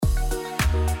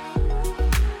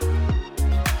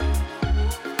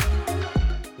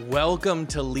Welcome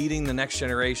to Leading the Next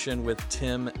Generation with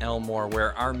Tim Elmore,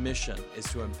 where our mission is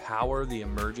to empower the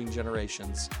emerging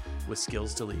generations with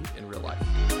skills to lead in real life.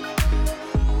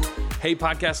 Hey,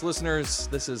 podcast listeners,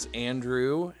 this is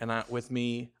Andrew, and with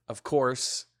me, of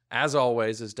course, as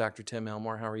always, is Dr. Tim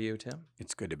Elmore. How are you, Tim?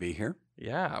 It's good to be here.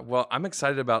 Yeah, well, I'm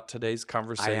excited about today's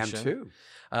conversation. I am too.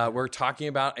 We're talking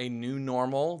about a new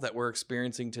normal that we're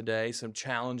experiencing today, some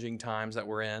challenging times that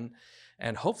we're in.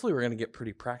 And hopefully we're going to get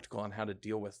pretty practical on how to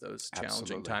deal with those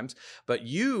challenging times. But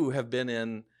you have been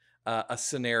in a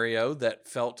scenario that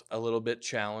felt a little bit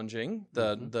challenging.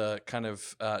 The kind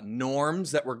of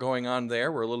norms that were going on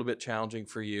there were a little bit challenging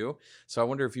for you. So I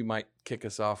wonder if you might kick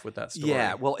us off with that story.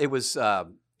 Yeah, well, it was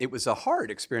a hard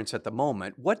experience at the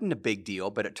moment. Wasn't a big deal,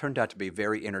 but it turned out to be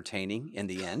very entertaining in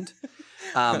the end.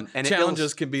 And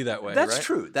challenges can be that way, That's right?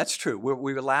 true. That's true.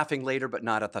 We were laughing later, but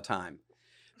not at the time.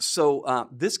 So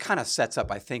this kind of sets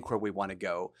up, I think, where we want to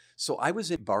go. So I was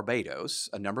in Barbados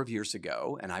a number of years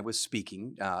ago, and I was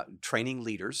speaking, training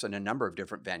leaders in a number of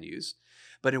different venues.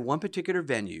 But in one particular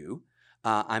venue,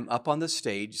 I'm up on the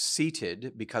stage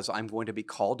seated because I'm going to be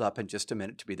called up in just a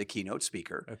minute to be the keynote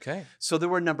speaker. Okay. So there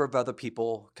were a number of other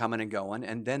people coming and going,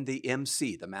 and then the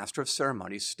MC, the master of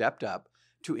ceremonies, stepped up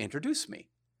to introduce me.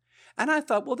 And I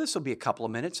thought, well, this will be a couple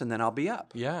of minutes, and then I'll be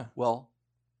up. Yeah. Well,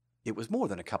 it was more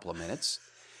than a couple of minutes.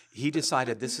 He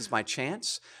decided this is my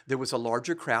chance. There was a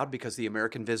larger crowd because the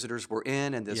American visitors were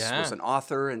in, and this was an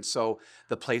author, and so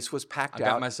the place was packed out.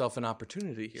 I got myself an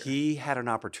opportunity here. He had an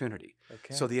opportunity.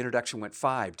 Okay. So the introduction went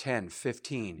 5, 10,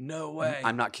 15. No way.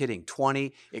 I'm not kidding.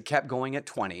 20. It kept going at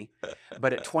 20.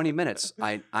 But at 20 minutes,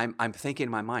 I'm thinking in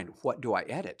my mind, what do I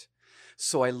edit?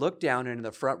 So I looked down, and in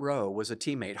the front row was a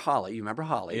teammate, Holly. You remember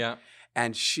Holly? Yeah.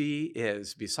 And she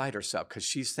is beside herself because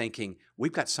she's thinking,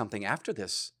 we've got something after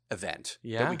this event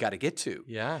that we got to get to.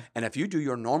 Yeah. And if you do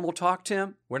your normal talk,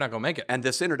 Tim, we're not going to make it. and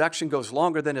this introduction goes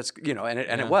longer than it's,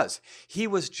 and it was. He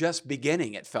was just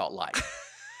beginning, it felt like.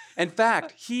 In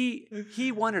fact,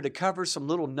 he wanted to cover some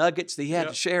little nuggets that he had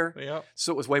to share. Yep.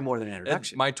 So it was way more than an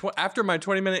introduction. After my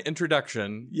 20-minute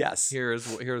introduction, yes.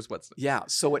 Here's what's Yeah.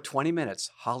 So at 20 minutes,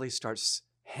 Holly starts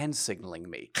hand signaling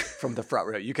me from the front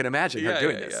row. You can imagine her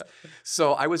doing this. Yeah.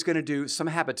 So I was going to do some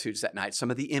habitudes that night, some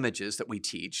of the images that we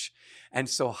teach. And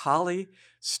so Holly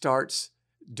starts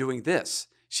doing this.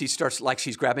 She starts like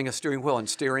she's grabbing a steering wheel and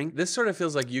steering. This sort of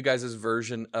feels like you guys'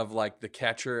 version of like the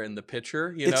catcher and the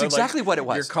pitcher. It's exactly what it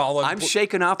was. You're calling. I'm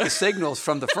shaking off the signals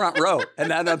from the front row.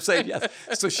 And then I'm saying yes.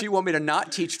 So she wanted me to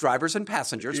not teach drivers and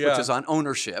passengers, which is on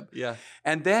ownership. Yeah.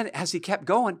 And then as he kept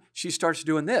going, she starts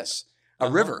doing this. A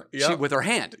river with her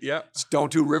hand. Yeah.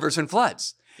 Don't do rivers and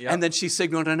floods. Yep. And then she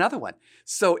signaled another one.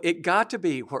 So it got to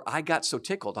be where I got so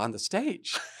tickled on the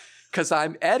stage because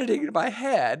I'm editing in my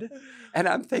head and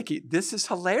I'm thinking, this is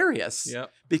hilarious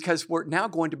because we're now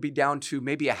going to be down to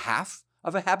maybe a half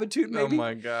of a habitude, maybe. Oh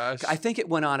my gosh. I think it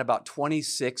went on about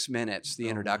 26 minutes, the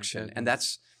introduction. And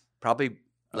that's probably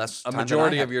less a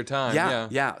majority of your time.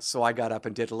 Yeah. So I got up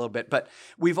and did a little bit. But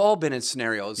we've all been in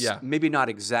scenarios, maybe not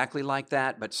exactly like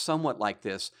that, but somewhat like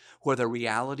this, where the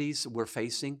realities we're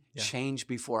facing change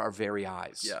before our very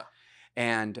eyes. Yeah.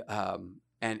 And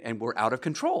we're out of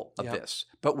control of this.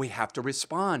 But we have to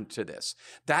respond to this.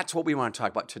 That's what we want to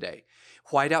talk about today.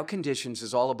 Whiteout conditions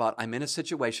is all about, I'm in a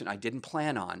situation I didn't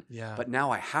plan on, but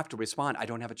now I have to respond. I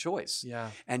don't have a choice.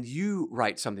 Yeah. And you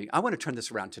write something. I want to turn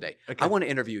this around today. Okay. I want to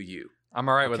interview you. I'm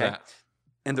all right with that.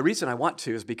 And the reason I want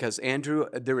to is because, Andrew,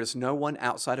 there is no one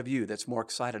outside of you that's more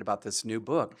excited about this new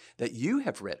book that you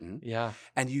have written. Yeah.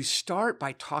 And you start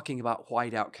by talking about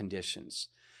whiteout conditions.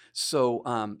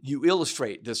 So you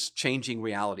illustrate this changing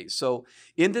reality. So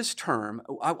in this term,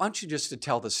 I want you just to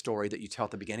tell the story that you tell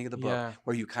at the beginning of the book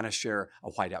where you kind of share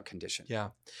a whiteout condition. Yeah.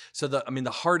 So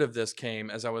the heart of this came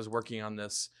as I was working on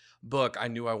this book. I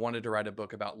knew I wanted to write a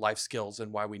book about life skills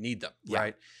and why we need them,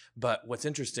 right? But what's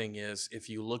interesting is if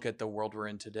you look at the world we're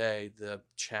in today, the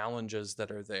challenges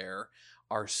that are there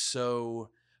are so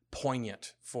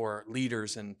poignant for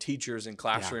leaders and teachers in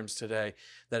classrooms today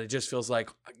that it just feels like,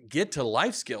 get to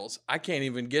life skills. I can't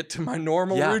even get to my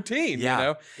normal routine, you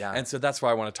know? Yeah. And so that's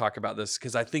why I want to talk about this,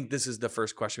 because I think this is the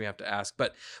first question we have to ask.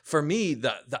 But for me,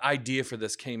 the idea for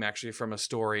this came actually from a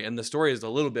story, and the story is a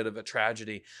little bit of a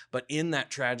tragedy, but in that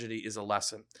tragedy is a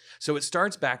lesson. So it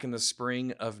starts back in the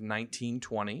spring of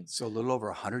 1920. So a little over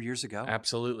 100 years ago?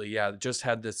 Absolutely, yeah. Just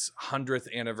had this 100th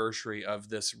anniversary of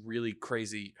this really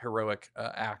crazy, heroic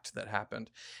act that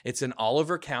happened. It's in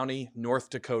Oliver County,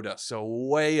 North Dakota, so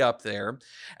way up there.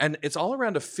 And it's all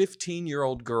around a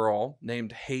 15-year-old girl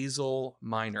named Hazel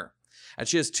Miner. And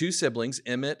she has two siblings,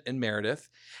 Emmett and Meredith.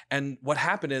 And what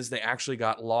happened is they actually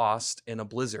got lost in a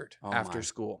blizzard after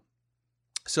school.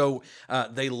 So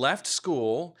they left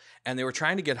school and they were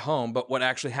trying to get home. But what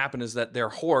actually happened is that their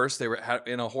horse, they were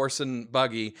in a horse and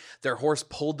buggy, their horse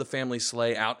pulled the family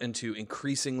sleigh out into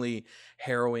increasingly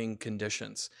harrowing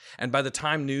conditions. And by the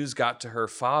time news got to her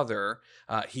father,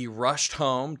 he rushed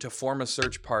home to form a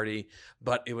search party,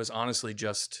 but it was honestly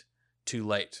just too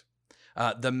late.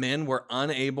 The men were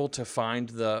unable to find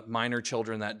the minor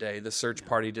children that day. The search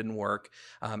party didn't work.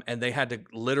 And they had to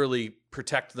literally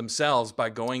protect themselves by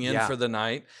going in for the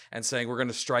night and saying, we're going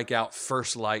to strike out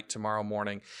first light tomorrow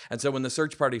morning. And so when the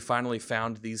search party finally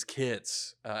found these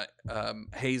kids,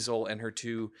 Hazel and her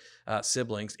two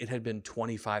siblings, it had been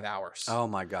 25 hours. Oh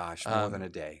my gosh, more than a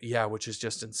day. Yeah, which is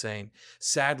just insane.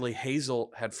 Sadly,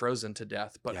 Hazel had frozen to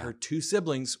death, but her two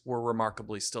siblings were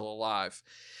remarkably still alive.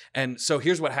 And so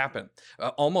here's what happened.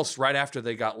 Almost right after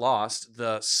they got lost,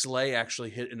 the sleigh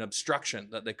actually hit an obstruction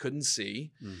that they couldn't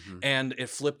see, and it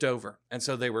flipped over. And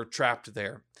so they were trapped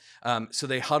there. So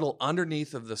they huddle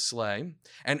underneath of the sleigh.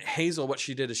 And Hazel, what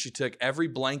she did is she took every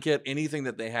blanket, anything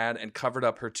that they had, and covered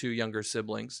up her two younger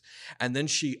siblings. And then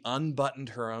she unbuttoned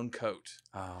her own coat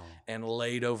and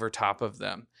laid over top of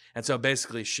them. And so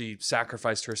basically she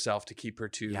sacrificed herself to keep her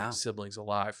two siblings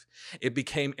alive. It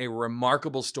became a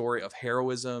remarkable story of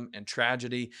heroism and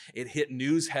tragedy. It hit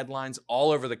news headlines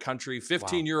all over the country.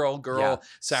 15-year-old girl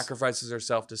sacrifices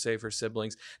herself to save her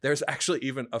siblings. There's actually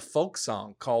even a folk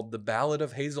song called The Ballad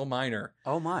of Hazel Minor.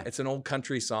 Oh my. It's an old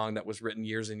country song that was written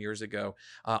years and years ago.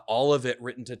 All of it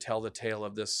written to tell the tale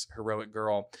of this heroic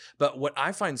girl. But what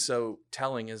I find so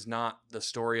telling is not the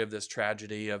story of this tragedy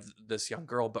of this young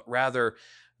girl, but rather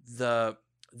the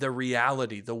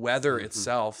reality, the weather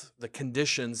itself, the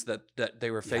conditions that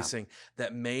they were facing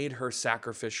that made her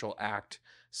sacrificial act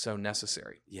so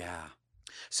necessary. Yeah.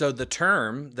 So the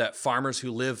term that farmers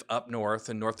who live up north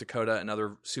in North Dakota and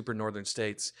other super northern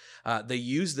states, they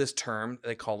use this term,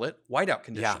 they call it whiteout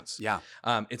conditions.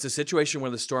 It's a situation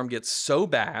where the storm gets so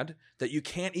bad that you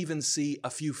can't even see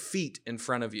a few feet in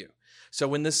front of you. So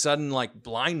when this sudden like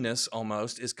blindness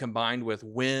almost is combined with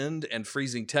wind and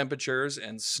freezing temperatures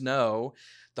and snow,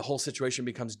 the whole situation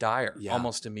becomes dire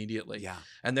almost immediately.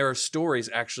 And there are stories,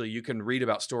 actually, you can read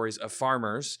about stories of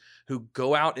farmers who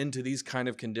go out into these kind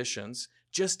of conditions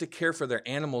just to care for their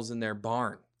animals in their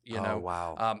barn.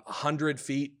 100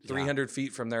 feet, 300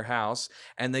 feet from their house,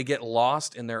 and they get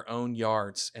lost in their own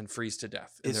yards and freeze to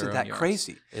death. Isn't that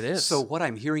crazy? It is. So what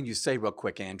I'm hearing you say real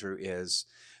quick, Andrew, is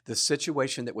the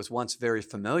situation that was once very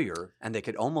familiar and they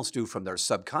could almost do from their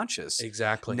subconscious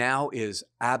now is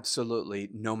absolutely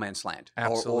no man's land.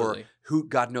 Or who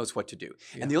God knows what to do.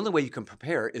 And the only way you can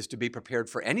prepare is to be prepared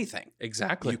for anything.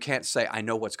 Exactly. You can't say, I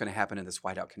know what's going to happen in this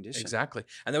whiteout condition. Exactly.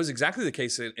 And that was exactly the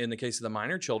case in the case of the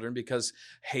minor children, because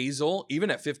Hazel, even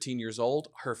at 15 years old,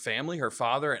 her family, her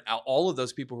father, and all of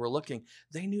those people who were looking,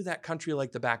 they knew that country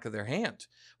like the back of their hand.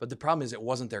 But the problem is it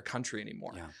wasn't their country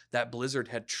anymore. That blizzard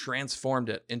had transformed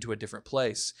it into a different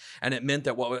place. And it meant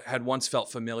that what had once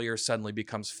felt familiar suddenly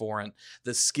becomes foreign.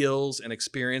 The skills and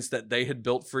experience that they had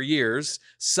built for years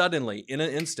suddenly, in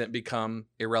an instant, become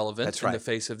irrelevant in the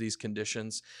face of these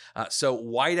conditions. So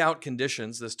whiteout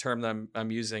conditions, this term that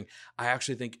I'm using, I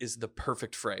actually think is the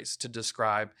perfect phrase to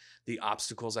describe the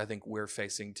obstacles I think we're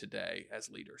facing today as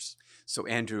leaders. So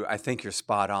Andrew, I think you're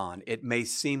spot on. It may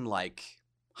seem like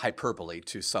hyperbole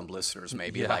to some listeners,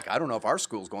 maybe like, I don't know if our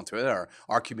school's going through it or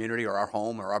our community or our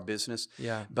home or our business,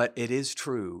 but it is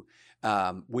true.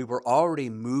 We were already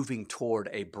moving toward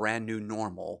a brand new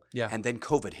normal, and then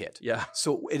COVID hit.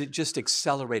 So it just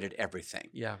accelerated everything.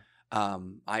 You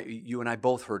and I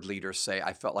both heard leaders say,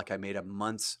 I felt like I made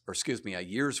a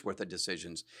year's worth of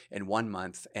decisions in 1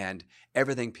 month, and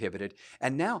everything pivoted.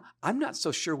 And now I'm not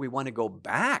so sure we want to go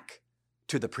back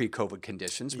to the pre-COVID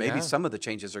conditions. Maybe some of the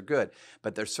changes are good,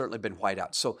 but there's certainly been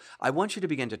whiteout. So I want you to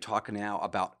begin to talk now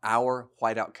about our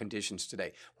whiteout conditions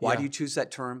today. Why do you choose that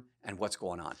term, and what's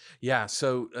going on?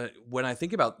 So when I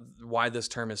think about why this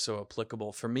term is so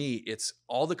applicable, for me, it's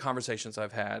all the conversations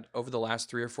I've had over the last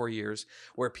 3 or 4 years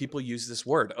where people use this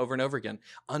word over and over again,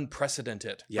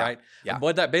 unprecedented, right? And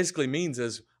what that basically means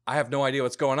is, I have no idea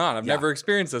what's going on. I've never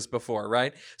experienced this before,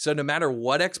 right? So no matter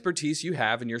what expertise you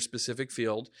have in your specific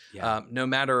field, no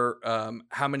matter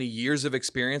how many years of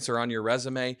experience are on your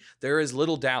resume, there is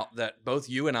little doubt that both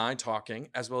you and I talking,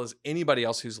 as well as anybody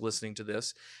else who's listening to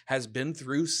this, has been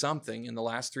through something in the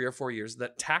last 3 or 4 years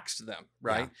that taxed them,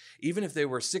 right? Even if they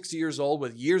were 60 years old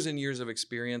with years and years of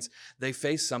experience, they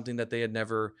faced something that they had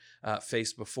never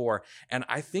faced before. And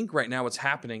I think right now what's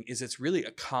happening is it's really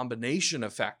a combination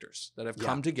of factors that have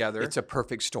come together together. It's a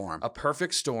perfect storm. A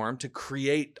perfect storm to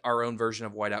create our own version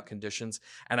of whiteout conditions.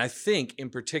 And I think in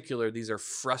particular, these are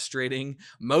frustrating,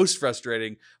 most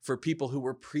frustrating for people who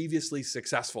were previously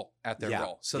successful at their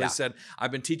role. So they said,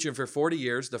 I've been teaching for 40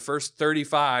 years. The first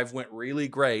 35 went really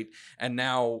great. And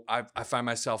now I find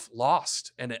myself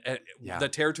lost. And the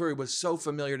territory was so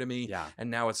familiar to me. And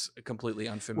now it's completely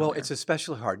unfamiliar. Well, it's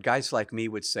especially hard. Guys like me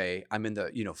would say, I'm in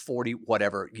the 40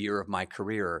 whatever year of my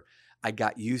career. I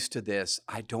got used to this.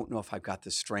 I don't know if I've got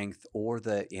the strength or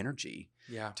the energy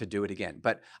to do it again.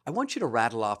 But I want you to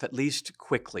rattle off at least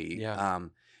quickly.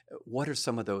 What are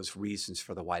some of those reasons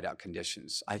for the whiteout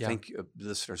conditions? I think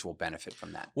listeners will benefit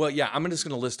from that. Well, I'm just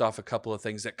going to list off a couple of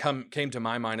things that came to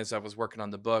my mind as I was working on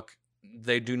the book.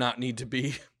 They do not need to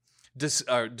be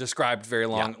described very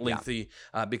lengthy,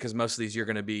 because most of these you're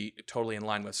going to be totally in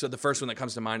line with. So the first one that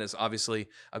comes to mind is obviously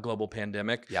a global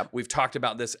pandemic. We've talked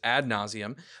about this ad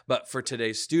nauseum, but for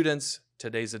today's students,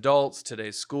 today's adults,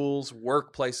 today's schools,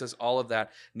 workplaces, all of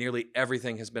that, nearly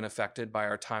everything has been affected by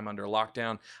our time under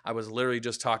lockdown. I was literally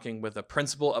just talking with a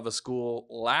principal of a school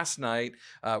last night,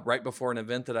 right before an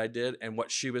event that I did, and what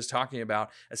she was talking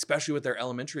about, especially with their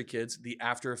elementary kids, the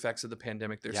after effects of the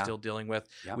pandemic they're still dealing with.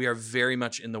 We are very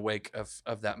much in the wake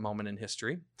of that moment in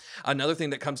history. Another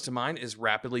thing that comes to mind is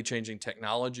rapidly changing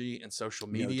technology and social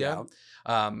media.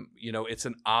 It's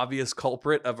an obvious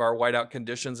culprit of our whiteout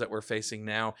conditions that we're facing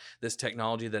now. This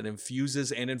technology that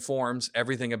infuses and informs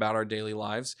everything about our daily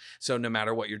lives. So no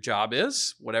matter what your job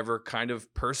is, whatever kind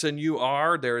of person you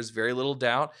are, there is very little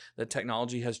doubt that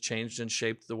technology has changed and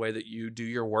shaped the way that you do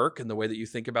your work and the way that you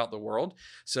think about the world.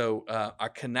 So a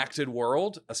connected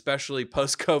world, especially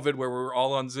post-COVID where we're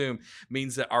all on Zoom,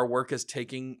 means that our work is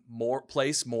taking more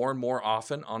and more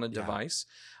often on a device.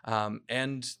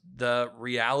 And the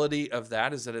reality of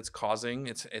that is that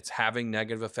it's having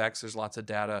negative effects. There's lots of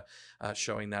data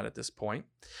showing that at this point.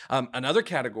 Another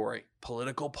category,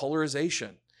 political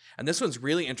polarization. And this one's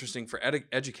really interesting for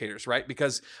educators, right?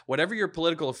 Because whatever your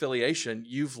political affiliation,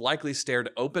 you've likely stared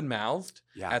open-mouthed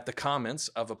at the comments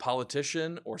of a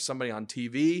politician or somebody on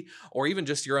TV or even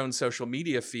just your own social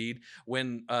media feed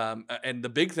when, and the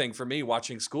big thing for me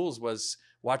watching schools was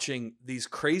watching these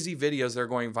crazy videos that are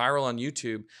going viral on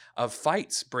YouTube of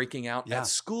fights breaking out at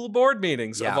school board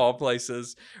meetings of all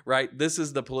places, right? This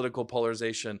is the political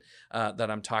polarization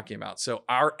that I'm talking about. So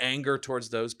our anger towards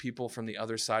those people from the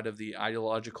other side of the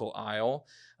ideological aisle,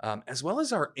 as well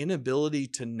as our inability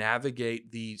to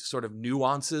navigate the sort of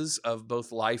nuances of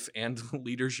both life and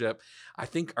leadership, I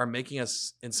think are making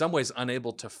us in some ways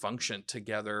unable to function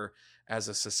together as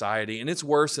a society. And it's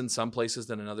worse in some places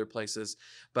than in other places.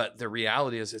 But the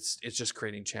reality is it's just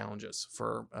creating challenges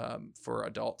for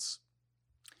adults.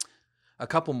 A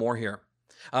couple more here.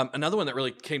 Another one that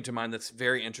really came to mind that's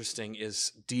very interesting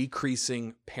is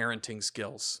decreasing parenting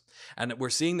skills. And we're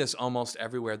seeing this almost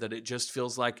everywhere, that it just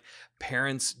feels like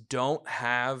parents don't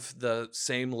have the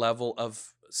same level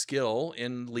of skill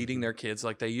in leading their kids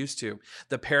like they used to.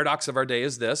 The paradox of our day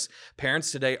is this: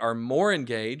 parents today are more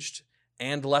engaged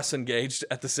and less engaged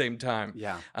at the same time.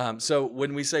 So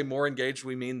when we say more engaged,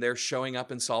 we mean they're showing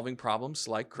up and solving problems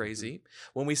like crazy.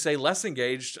 When we say less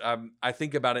engaged, I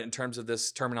think about it in terms of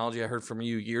this terminology I heard from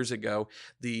you years ago,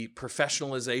 the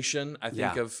professionalization, I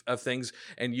think, of things.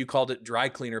 And you called it dry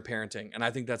cleaner parenting. And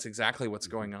I think that's exactly what's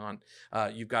going on.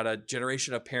 You've got a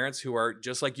generation of parents who are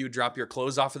just like you drop your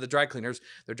clothes off at the dry cleaners.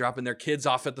 They're dropping their kids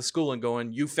off at the school and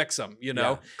going, you fix them,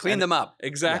 Clean them up.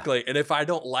 Exactly. And if I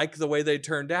don't like the way they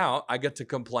turned out, I get to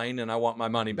complain and I want my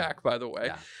money back, by the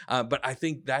way. But I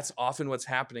think that's often what's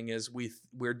happening is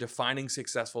we're defining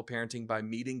successful parenting by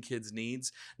meeting kids'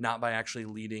 needs, not by actually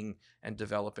leading and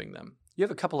developing them. You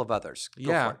have a couple of others.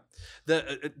 Go for it.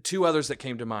 The two others that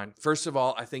came to mind. First of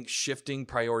all, I think shifting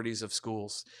priorities of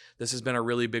schools. This has been a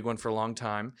really big one for a long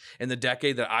time. In the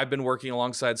decade that I've been working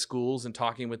alongside schools and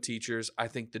talking with teachers, I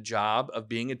think the job of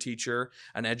being a teacher,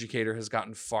 an educator, has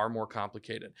gotten far more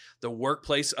complicated. The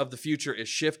workplace of the future is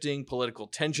shifting, political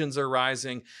tensions are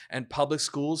rising, and public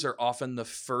schools are often the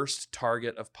first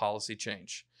target of policy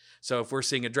change. So if we're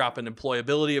seeing a drop in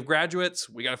employability of graduates,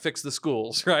 we got to fix the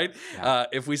schools, right?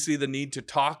 If we see the need to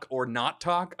talk or not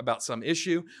talk about some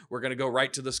issue, we're going to go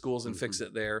right to the schools and fix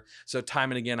it there. So time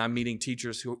and again, I'm meeting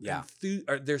teachers who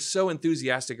they're so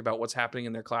enthusiastic about what's happening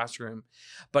in their classroom,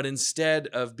 but instead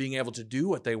of being able to do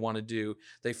what they want to do,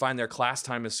 they find their class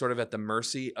time is sort of at the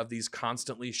mercy of these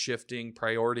constantly shifting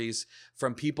priorities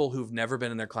from people who've never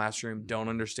been in their classroom, don't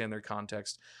understand their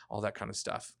context, all that kind of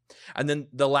stuff. And then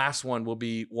the last one will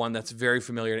be one one that's very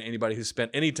familiar to anybody who's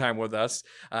spent any time with us,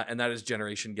 and that is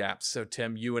generation gaps. So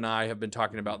Tim, you and I have been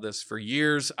talking about this for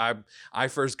years. I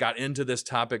first got into this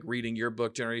topic reading your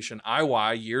book, Generation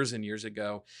IY, years and years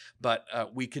ago, but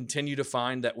we continue to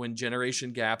find that when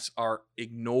generation gaps are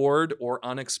ignored or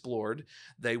unexplored,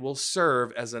 they will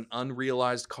serve as an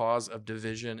unrealized cause of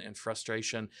division and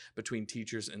frustration between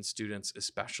teachers and students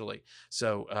especially.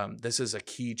 So this is a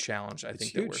key challenge I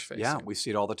think that we're facing. Yeah, we see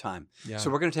it all the time. Yeah. So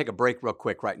we're going to take a break real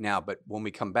quick right now, but when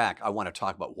we come back, I want to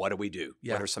talk about what do we do?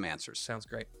 Yeah. What are some answers? Sounds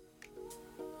great.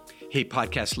 Hey,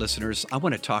 podcast listeners, I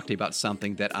want to talk to you about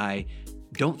something that I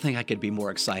don't think I could be more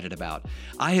excited about.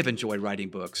 I have enjoyed writing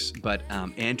books, but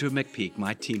Andrew McPeak,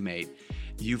 my teammate,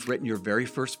 you've written your very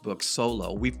first book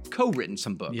solo. We've co-written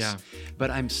some books,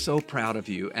 but I'm so proud of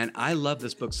you. And I love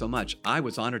this book so much. I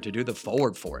was honored to do the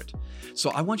foreword for it. So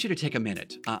I want you to take a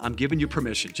minute. I'm giving you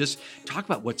permission. Just talk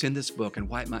about what's in this book and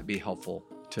why it might be helpful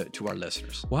to our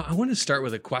listeners. Well, I want to start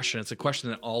with a question. It's a question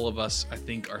that all of us, I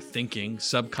think, are thinking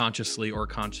subconsciously or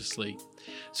consciously.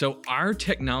 So our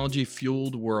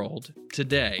technology-fueled world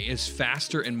today is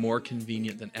faster and more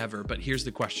convenient than ever. But here's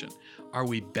the question. Are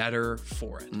we better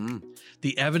for it?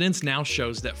 The evidence now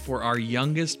shows that for our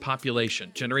youngest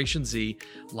population, Generation Z,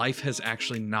 life has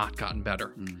actually not gotten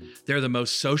better. They're the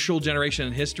most social generation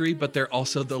in history, but they're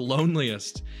also the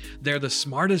loneliest. They're the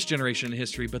smartest generation in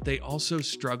history, but they also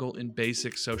struggle in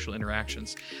basic social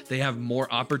interactions. They have more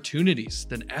opportunities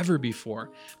than ever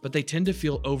before, but they tend to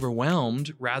feel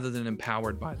overwhelmed rather than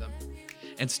empowered by them.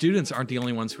 And students aren't the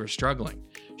only ones who are struggling.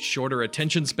 Shorter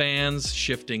attention spans,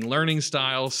 shifting learning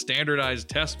styles, standardized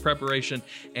test preparation,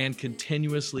 and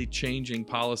continuously changing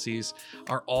policies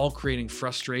are all creating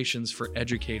frustrations for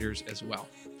educators as well.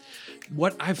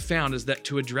 What I've found is that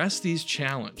to address these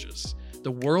challenges,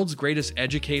 the world's greatest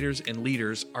educators and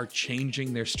leaders are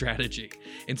changing their strategy.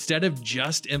 Instead of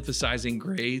just emphasizing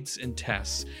grades and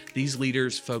tests, these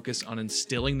leaders focus on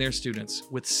instilling their students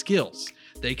with skills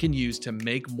they can use to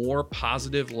make more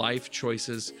positive life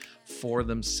choices for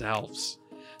themselves.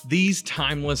 These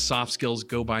timeless soft skills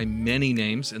go by many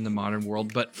names in the modern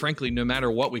world, but frankly, no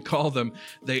matter what we call them,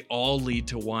 they all lead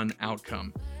to one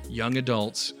outcome: young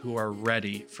adults who are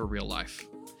ready for real life.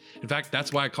 In fact,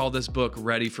 that's why I call this book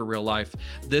Ready for Real Life.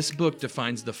 This book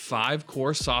defines the 5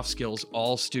 core soft skills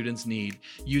all students need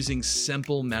using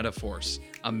simple metaphors: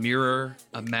 a mirror,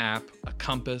 a map, a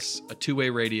compass, a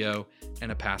two-way radio,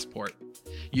 and a passport.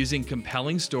 Using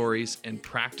compelling stories and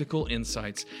practical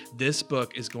insights, this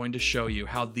book is going to show you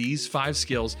how these 5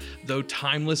 skills, though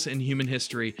timeless in human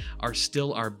history, are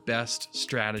still our best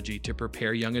strategy to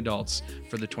prepare young adults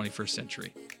for the 21st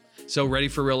century. So Ready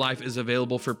for Real Life is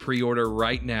available for pre-order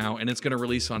right now, and it's going to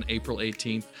release on April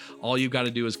 18th. All you've got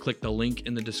to do is click the link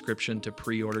in the description to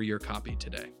pre-order your copy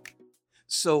today.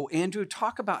 So, Andrew,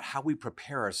 talk about how we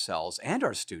prepare ourselves and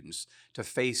our students to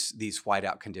face these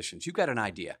whiteout conditions. You've got an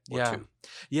idea or two.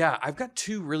 Yeah, I've got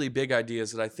 2 really big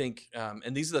ideas that I think,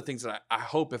 and these are the things that I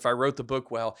hope, if I wrote the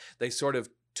book well, they sort of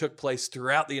took place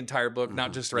throughout the entire book,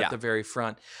 not just right at the very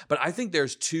front. But I think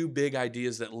there's 2 big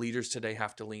ideas that leaders today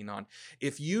have to lean on.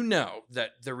 If you know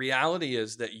that the reality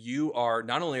is that you are,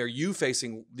 not only are you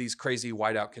facing these crazy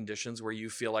whiteout conditions where you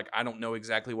feel like, I don't know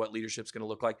exactly what leadership's going to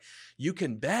look like, you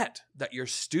can bet that your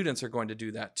students are going to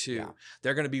do that too.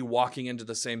 They're going to be walking into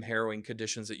the same harrowing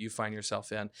conditions that you find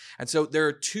yourself in. And so there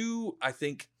are 2, I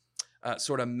think,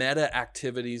 sort of meta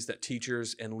activities that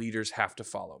teachers and leaders have to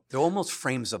follow. They're almost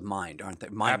frames of mind, aren't they?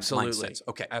 Absolutely. Mindsets.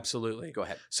 Okay. Absolutely. Go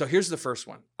ahead. So here's the first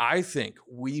one. I think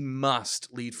we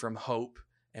must lead from hope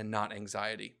and not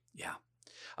anxiety. Yeah.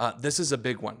 This is a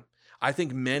big one. I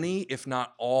think many, if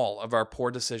not all, of our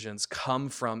poor decisions come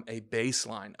from a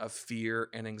baseline of fear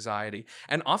and anxiety.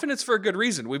 And often it's for a good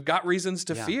reason. We've got reasons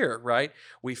to fear, right?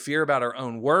 We fear about our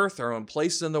own worth, our own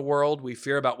place in the world. We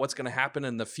fear about what's going to happen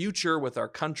in the future with our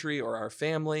country or our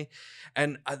family.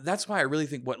 And that's why I really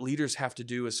think what leaders have to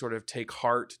do is sort of take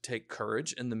heart, take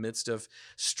courage in the midst of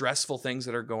stressful things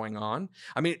that are going on.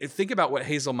 I mean, think about what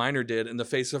Hazel Miner did in the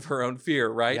face of her own fear,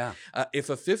 right? Yeah. If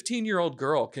a 15-year-old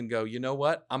girl can go, you know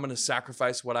what? I'm going to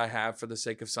sacrifice what I have for the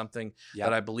sake of something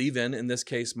that I believe in this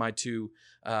case, my 2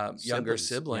 younger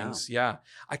siblings. Yeah.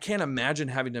 I can't imagine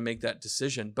having to make that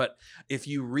decision. But if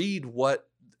you read what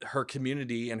her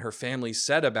community and her family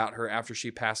said about her after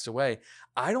she passed away,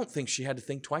 I don't think she had to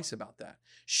think twice about that.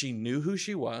 She knew who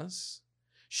she was.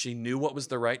 She knew what was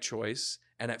the right choice.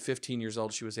 And at 15 years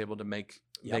old, she was able to make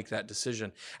that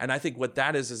decision. And I think what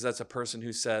that is that's a person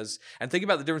who says, and think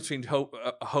about the difference between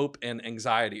hope and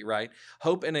anxiety, right?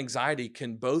 Hope and anxiety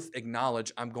can both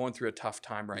acknowledge, I'm going through a tough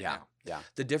time right now. Yeah.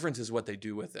 The difference is what they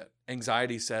do with it.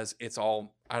 Anxiety says it's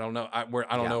all, I don't know. I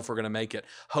don't know if we're going to make it.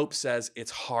 Hope says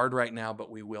it's hard right now, but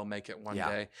we will make it one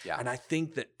day. Yeah. And I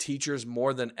think that teachers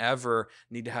more than ever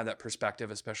need to have that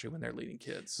perspective, especially when they're leading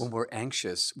kids. When we're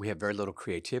anxious, we have very little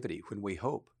creativity. When we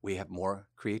hope, we have more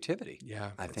creativity.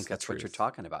 Yeah. I think that's what you're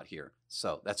talking about here.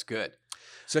 So that's good.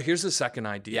 So here's the second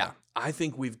idea. Yeah. I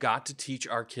think we've got to teach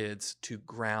our kids to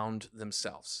ground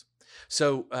themselves.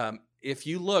 So if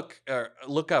you look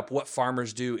up what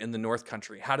farmers do in the North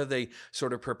Country, how do they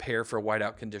sort of prepare for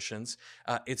whiteout conditions?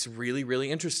 It's really,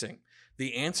 really interesting.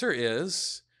 The answer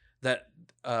is that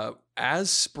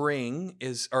as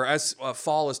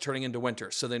fall is turning into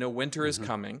winter, so they know winter is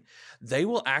coming, they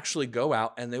will actually go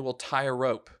out and they will tie a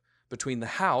rope between the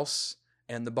house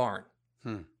and the barn.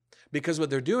 Because what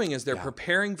they're doing is they're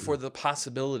preparing for the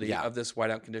possibility of this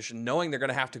whiteout condition, knowing they're going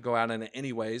to have to go out in it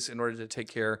anyways in order to take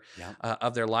care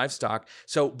of their livestock.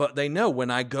 So, but they know when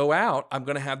I go out, I'm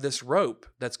going to have this rope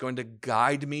that's going to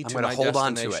guide me to my destination.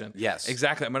 I'm going to hold on to it. Yes.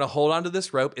 Exactly. I'm going to hold on to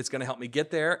this rope. It's going to help me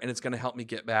get there, and it's going to help me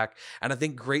get back. And I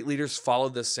think great leaders follow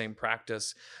this same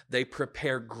practice. They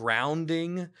prepare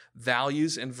grounding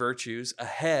values and virtues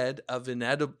ahead of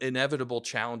inevitable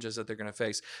challenges that they're going to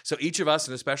face. So each of us,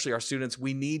 and especially our students,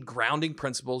 we need grounding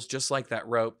principles, just like that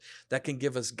rope, that can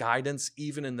give us guidance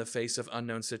even in the face of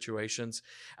unknown situations.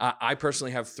 I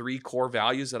personally have 3 core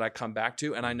values that I come back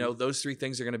to, and I know those 3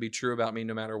 things are going to be true about me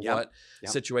no matter what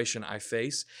situation I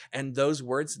face. And those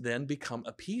words then become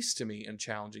a peace to me in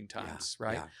challenging times,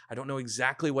 right? Yeah. I don't know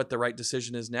exactly what the right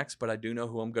decision is next, but I do know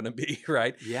who I'm going to be,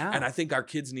 right? Yeah. And I think our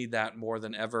kids need that more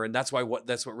than ever. And that's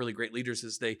what really great leaders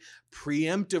is. They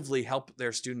preemptively help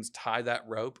their students tie that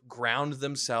rope, ground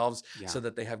themselves so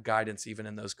that they have guidance even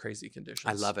in those crazy conditions.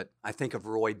 I love it. I think of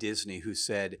Roy Disney, who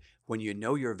said, when you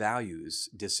know your values,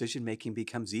 decision-making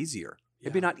becomes easier.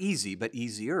 Maybe not easy, but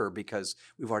easier because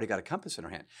we've already got a compass in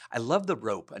our hand. I love the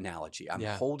rope analogy. I'm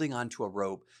holding onto a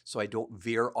rope so I don't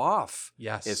veer off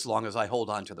as long as I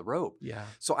hold onto the rope. Yeah.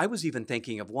 So I was even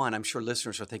thinking of one. I'm sure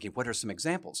listeners are thinking, what are some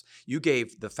examples? You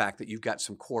gave the fact that you've got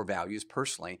some core values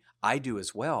personally. I do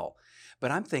as well. But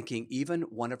I'm thinking even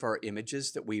one of our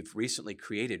images that we've recently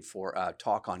created for a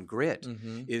talk on grit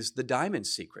is the diamond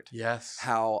secret. Yes.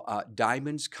 How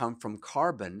diamonds come from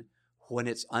carbon when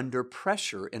it's under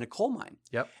pressure in a coal mine.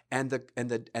 Yep. And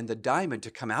the diamond, to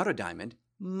come out a diamond,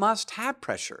 must have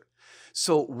pressure.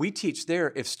 So we teach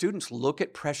there, if students look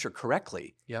at pressure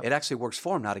correctly, it actually works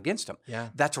for them, not against them. Yeah.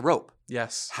 That's a rope.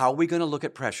 Yes. How are we going to look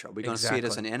at pressure? Are we going to see it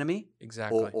as an enemy?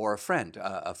 Exactly. Or a friend,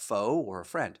 a foe or a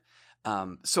friend?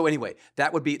 So anyway,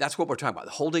 that's what we're talking about.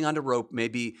 Holding onto rope may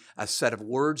be a set of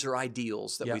words or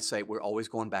ideals that we say we're always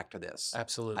going back to this.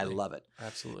 Absolutely. I love it.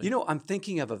 Absolutely. You know, I'm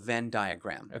thinking of a Venn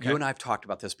diagram. Okay. You and I have talked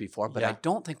about this before, but I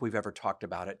don't think we've ever talked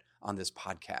about it on this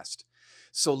podcast.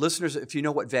 So listeners, if you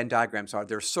know what Venn diagrams are,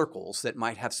 they're circles that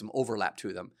might have some overlap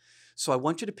to them. So I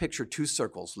want you to picture 2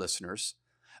 circles, listeners.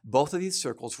 Both of these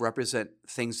circles represent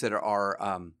things that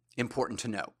are important to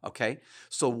know, okay?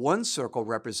 So one circle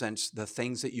represents the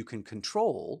things that you can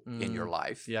control in your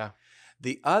life. Yeah.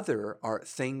 The other are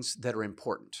things that are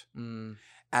important.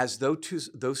 As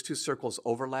those two circles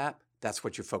overlap, that's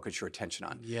what you focus your attention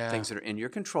on. Yeah. Things that are in your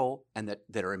control and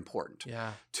that are important.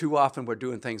 Yeah. Too often we're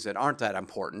doing things that aren't that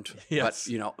important. Yes.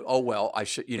 But, oh, well, I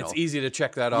should, It's easy to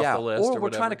check that off the list. Or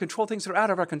we're trying to control things that are out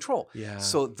of our control. Yeah.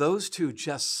 So those two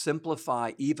just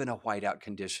simplify even a whiteout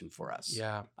condition for us.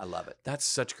 Yeah. I love it. That's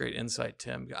such great insight,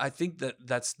 Tim. I think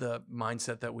that's the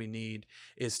mindset that we need,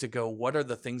 is to go, what are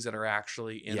the things that are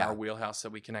actually in our wheelhouse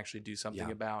that we can actually do something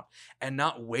about, and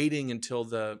not waiting until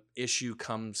the issue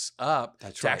comes up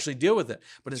to actually deal with it,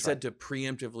 but instead to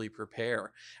preemptively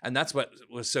prepare. And that's what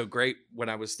was so great when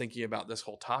I was thinking about this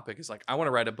whole topic, is like, I want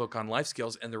to write a book on life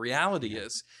skills. And the reality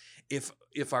is,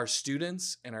 if our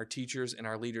students and our teachers and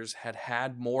our leaders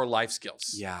had more life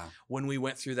skills when we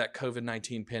went through that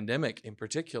COVID-19 pandemic in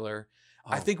particular,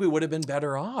 I think we would have been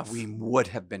better off. We would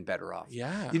have been better off.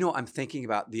 Yeah. You know, I'm thinking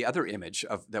about the other image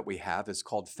that we have is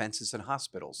called fences in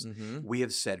hospitals. We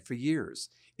have said for years,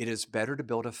 it is better to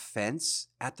build a fence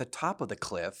at the top of the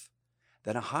cliff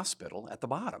than a hospital at the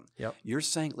bottom. Yep. You're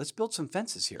saying, let's build some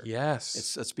fences here.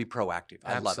 Yes. Let's be proactive.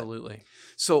 I love it. Absolutely.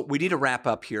 So we need to wrap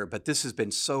up here, but this has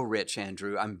been so rich,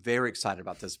 Andrew. I'm very excited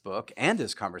about this book and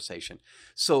this conversation.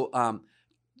 So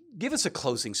give us a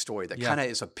closing story that kind of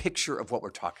is a picture of what we're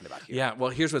talking about here. Yeah.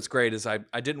 Well, here's what's great is I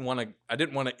didn't want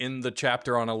to end the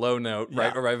chapter on a low note,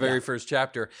 right? Or my very first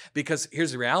chapter, because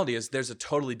here's the reality is there's a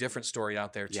totally different story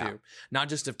out there too. Not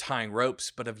just of tying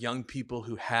ropes, but of young people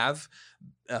who have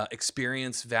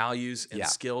experience, values, and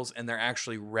skills, and they're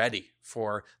actually ready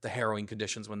for the harrowing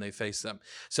conditions when they face them.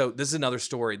 So this is another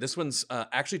story. This one's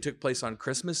actually took place on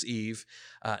Christmas Eve,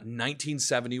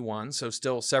 1971, so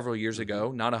still several years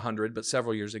ago, not 100, but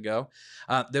several years ago.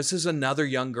 This is another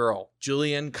young girl.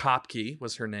 Julianne Kopke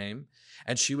was her name,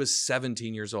 and she was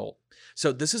 17 years old.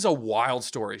 So this is a wild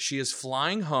story. She is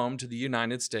flying home to the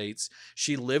United States.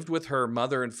 She lived with her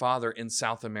mother and father in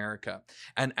South America.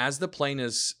 And as the plane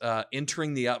is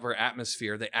entering the upper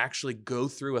atmosphere, they actually go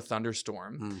through a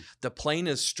thunderstorm. The plane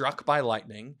is struck by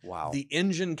lightning. Wow. The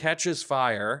engine catches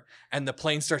fire, and the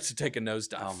plane starts to take a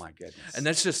nosedive. Oh, my goodness. And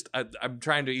that's just, I'm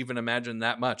trying to even imagine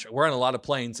that much. We're on a lot of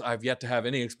planes. I've yet to have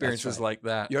any experiences like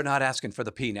that. You're not asking for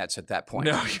the peanuts at that point.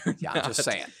 No, you're not. I'm just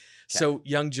saying. Okay. So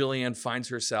young Julianne finds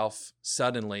herself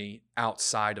suddenly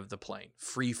outside of the plane,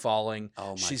 free falling.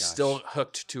 Oh my She's gosh. Still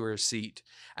hooked to her seat.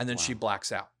 And then she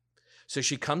blacks out. So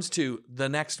she comes to the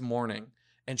next morning,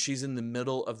 and she's in the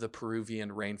middle of the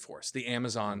Peruvian rainforest, the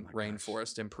Amazon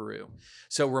rainforest in Peru.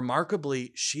 So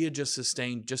remarkably, she had just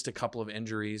sustained just a couple of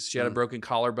injuries. She had a broken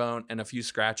collarbone and a few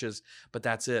scratches, but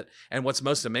that's it. And what's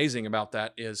most amazing about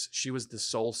that is she was the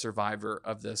sole survivor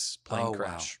of this plane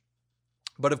crash. Wow.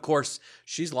 But of course,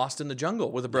 she's lost in the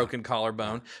jungle with a broken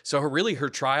collarbone. So her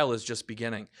trial is just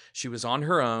beginning. She was on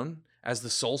her own as the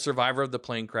sole survivor of the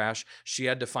plane crash. She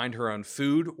had to find her own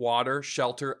food, water,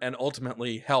 shelter, and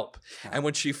ultimately help. And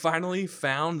when she finally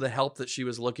found the help that she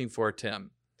was looking for,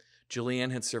 Tim,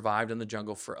 Julianne had survived in the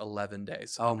jungle for 11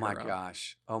 days. Oh my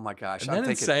gosh. Oh my gosh. Isn't that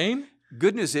insane?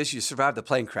 Good news is you survived the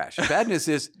plane crash. Bad news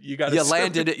is you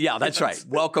landed it. Yeah, that's right.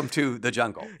 Welcome to the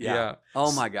jungle. Yeah.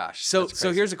 Oh my gosh. So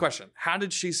here's a question. How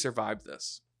did she survive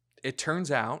this? It turns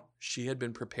out she had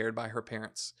been prepared by her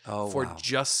parents for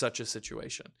just such a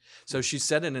situation. So she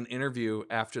said in an interview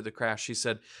after the crash, she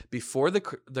said, before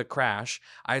the crash,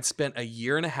 I had spent a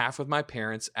year and a half with my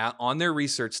parents on their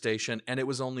research station, and it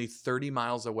was only 30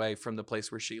 miles away from the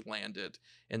place where she landed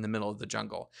in the middle of the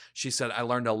jungle. She said, I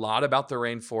learned a lot about the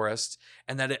rainforest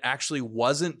and that it actually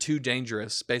wasn't too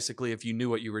dangerous, basically, if you knew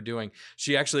what you were doing.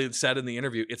 She actually said in the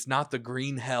interview, it's not the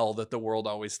green hell that the world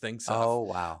always thinks of. Oh,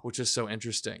 wow. Which is so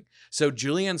interesting. So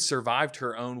Julianne survived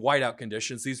her own whiteout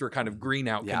conditions. These were kind of green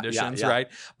out conditions, right?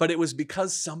 But it was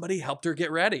because somebody helped her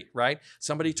get ready, right?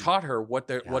 Somebody taught her what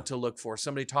to look for.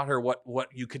 Somebody taught her what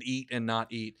you could eat and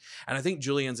not eat. And I think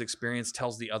Julianne's experience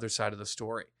tells the other side of the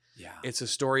story. Yeah. It's a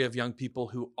story of young people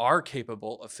who are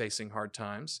capable of facing hard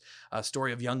times, a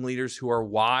story of young leaders who are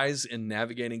wise in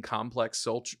navigating complex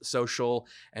social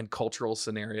and cultural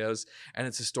scenarios. And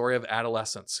it's a story of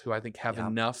adolescents who I think have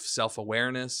enough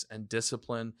self-awareness and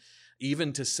discipline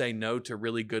even to say no to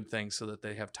really good things so that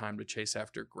they have time to chase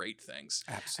after great things.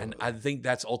 Absolutely. And I think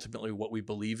that's ultimately what we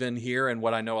believe in here and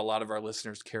what I know a lot of our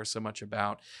listeners care so much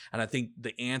about. And I think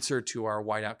the answer to our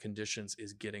whiteout conditions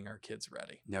is getting our kids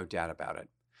ready. No doubt about it.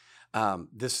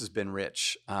 This has been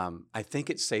rich. I think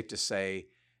it's safe to say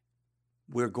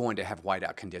we're going to have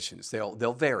whiteout conditions.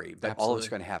 They'll vary, but all of us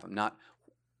are going to have them. Not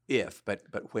if, but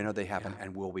when are they happen,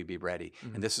 and will we be ready?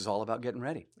 Mm-hmm. And this is all about getting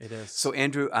ready. It is. So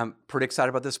Andrew, I'm pretty excited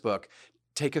about this book.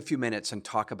 Take a few minutes and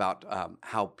talk about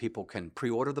how people can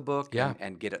pre-order the book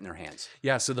and get it in their hands.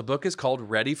 Yeah, so the book is called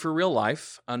Ready for Real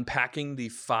Life, Unpacking the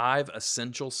 5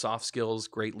 Essential Soft Skills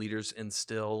Great Leaders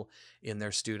Instill in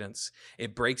Their Students.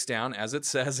 It breaks down, as it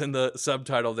says in the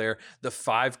subtitle there, the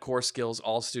 5 core skills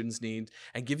all students need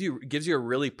and gives you a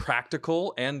really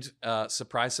practical and,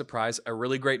 surprise, surprise, a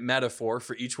really great metaphor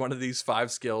for each one of these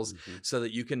 5 skills so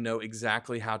that you can know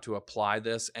exactly how to apply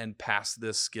this and pass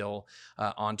this skill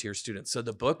on to your students. So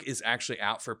the book is actually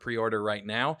out for pre-order right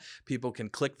now. People can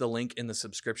click the link in the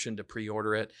subscription to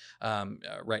pre-order it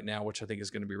right now, which I think is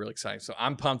going to be really exciting. So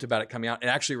I'm pumped about it coming out. It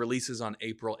actually releases on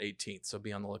April 18th, so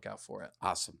be on the lookout for it.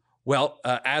 Awesome. Well,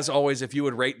 as always, if you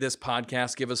would rate this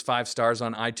podcast, give us 5 stars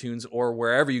on iTunes or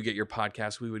wherever you get your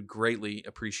podcasts, we would greatly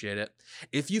appreciate it.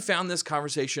 If you found this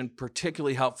conversation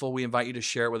particularly helpful, we invite you to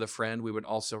share it with a friend. We would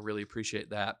also really appreciate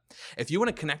that. If you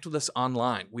want to connect with us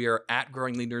online, we are at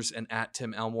Growing Leaders and at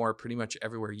Tim Elmore, pretty much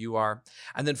everywhere you are.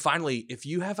 And then finally, if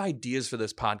you have ideas for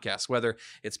this podcast, whether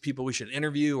it's people we should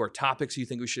interview or topics you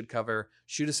think we should cover,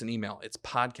 shoot us an email. It's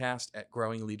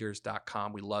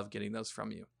podcast@growingleaders.com. We love getting those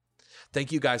from you.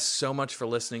 Thank you guys so much for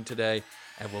listening today,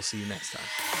 and we'll see you next time.